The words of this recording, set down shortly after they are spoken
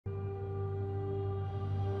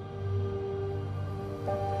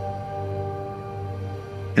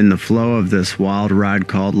in the flow of this wild ride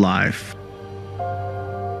called life,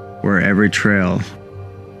 where every trail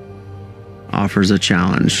offers a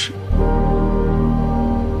challenge.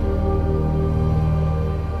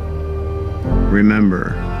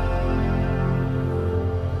 Remember,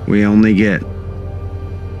 we only get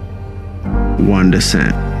one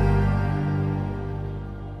descent.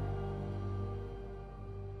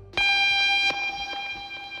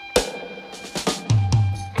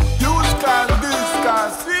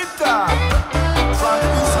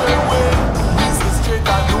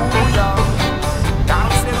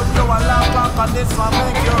 This one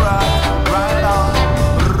make you ride on,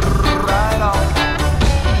 ride on.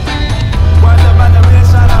 What the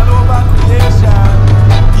generation and over creation,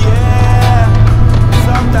 yeah.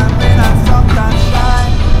 Sometimes rain and sometimes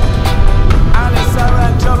shine. And it's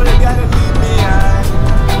around trouble, you gotta leave behind.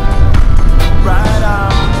 Ride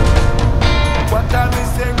on. What time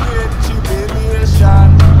is a great jubilation?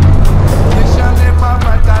 Nation never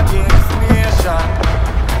fight against nation.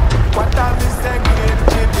 What time is a great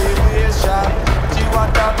jubilation?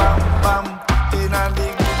 Chihuahua bam bam in a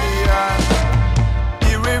big Gideon.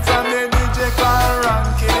 Away from the DJ car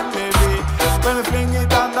ranking, baby. When we fling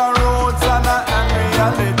it on the roads and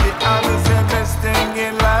reality, and we say best thing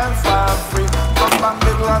in life for free. Come back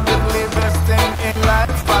little and little, best thing in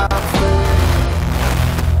life for free.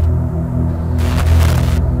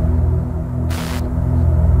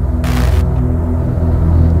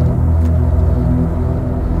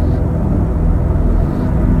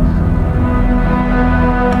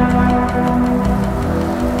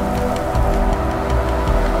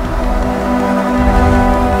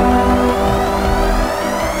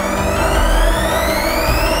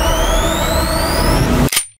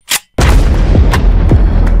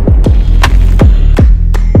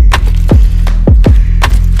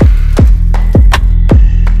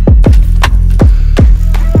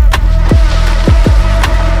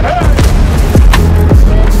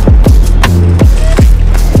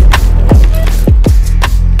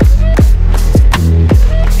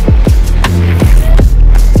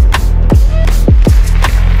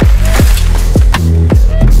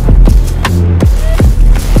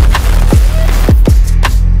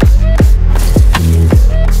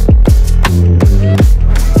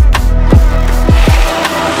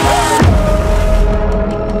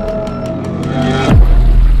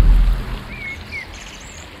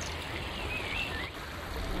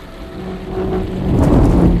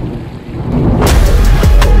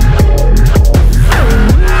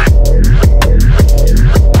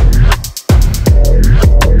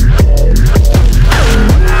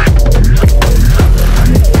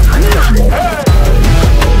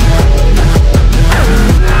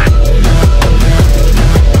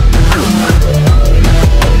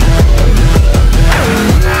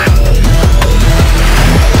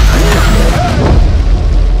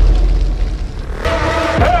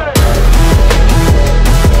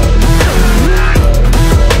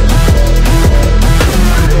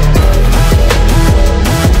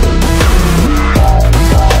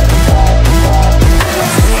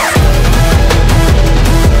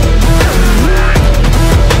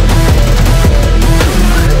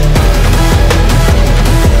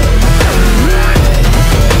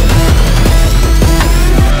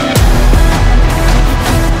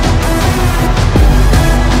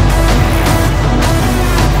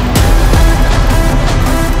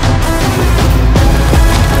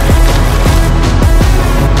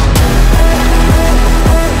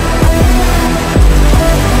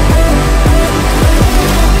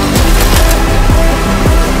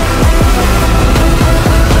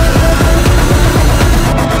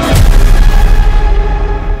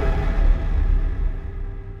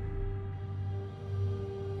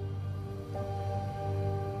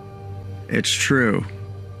 It's true.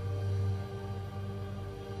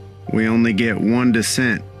 We only get one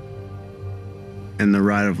descent in the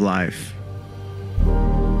ride of life.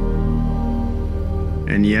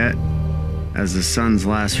 And yet, as the sun's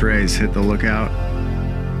last rays hit the lookout,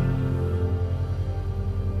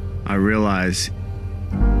 I realize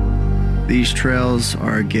these trails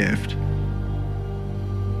are a gift.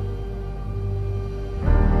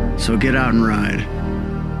 So get out and ride.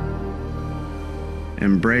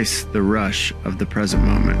 Embrace the rush of the present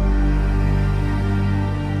moment.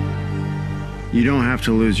 You don't have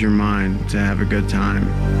to lose your mind to have a good time.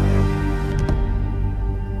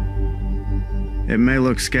 It may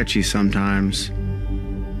look sketchy sometimes,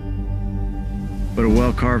 but a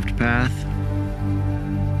well-carved path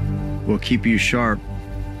will keep you sharp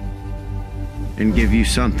and give you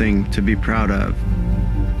something to be proud of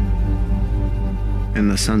in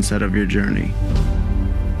the sunset of your journey.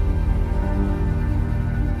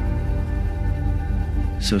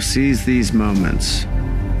 So seize these moments,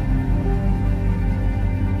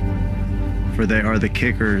 for they are the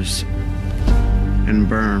kickers and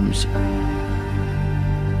berms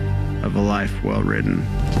of a life well ridden.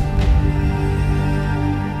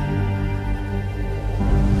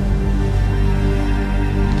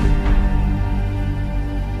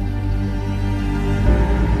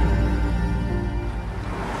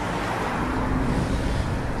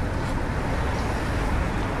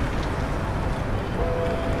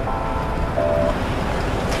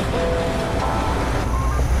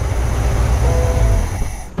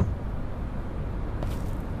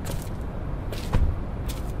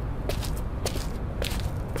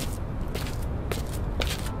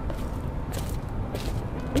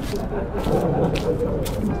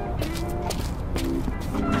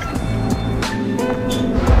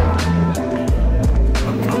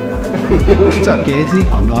 What's up, Casey?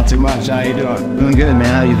 I'm not too much. How you doing? Doing good, man.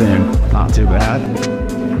 How you been? Not too bad.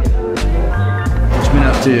 What you been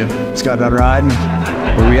up to? Just got done riding.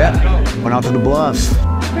 Where we at? Went out to the bluffs.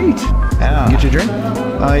 Great. Yeah. Get your drink?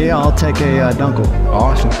 Yeah, I'll take a dunkel.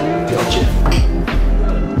 Awesome.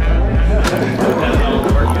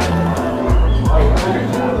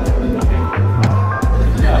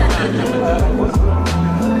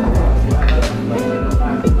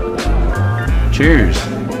 Cheers.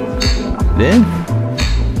 Then?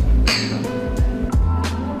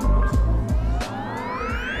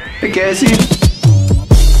 Hey, Cassie.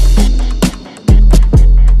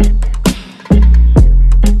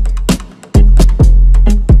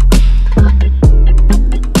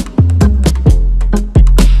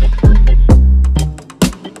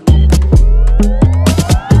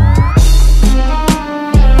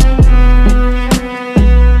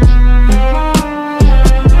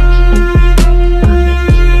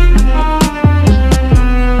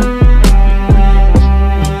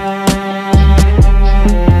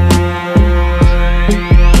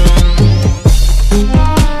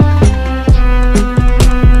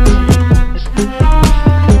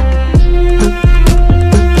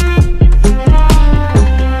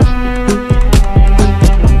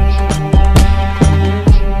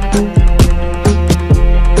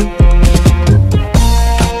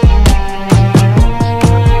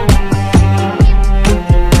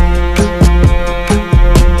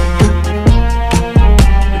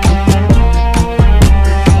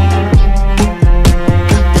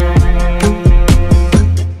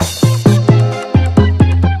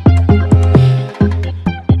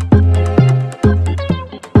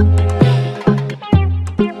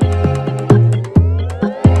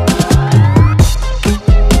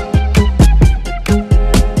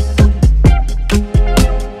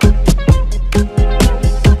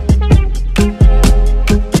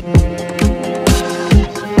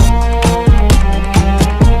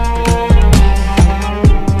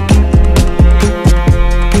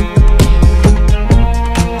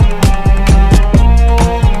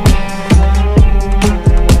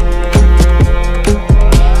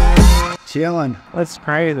 Chilling. That's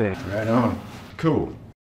crazy. Right on. Cool.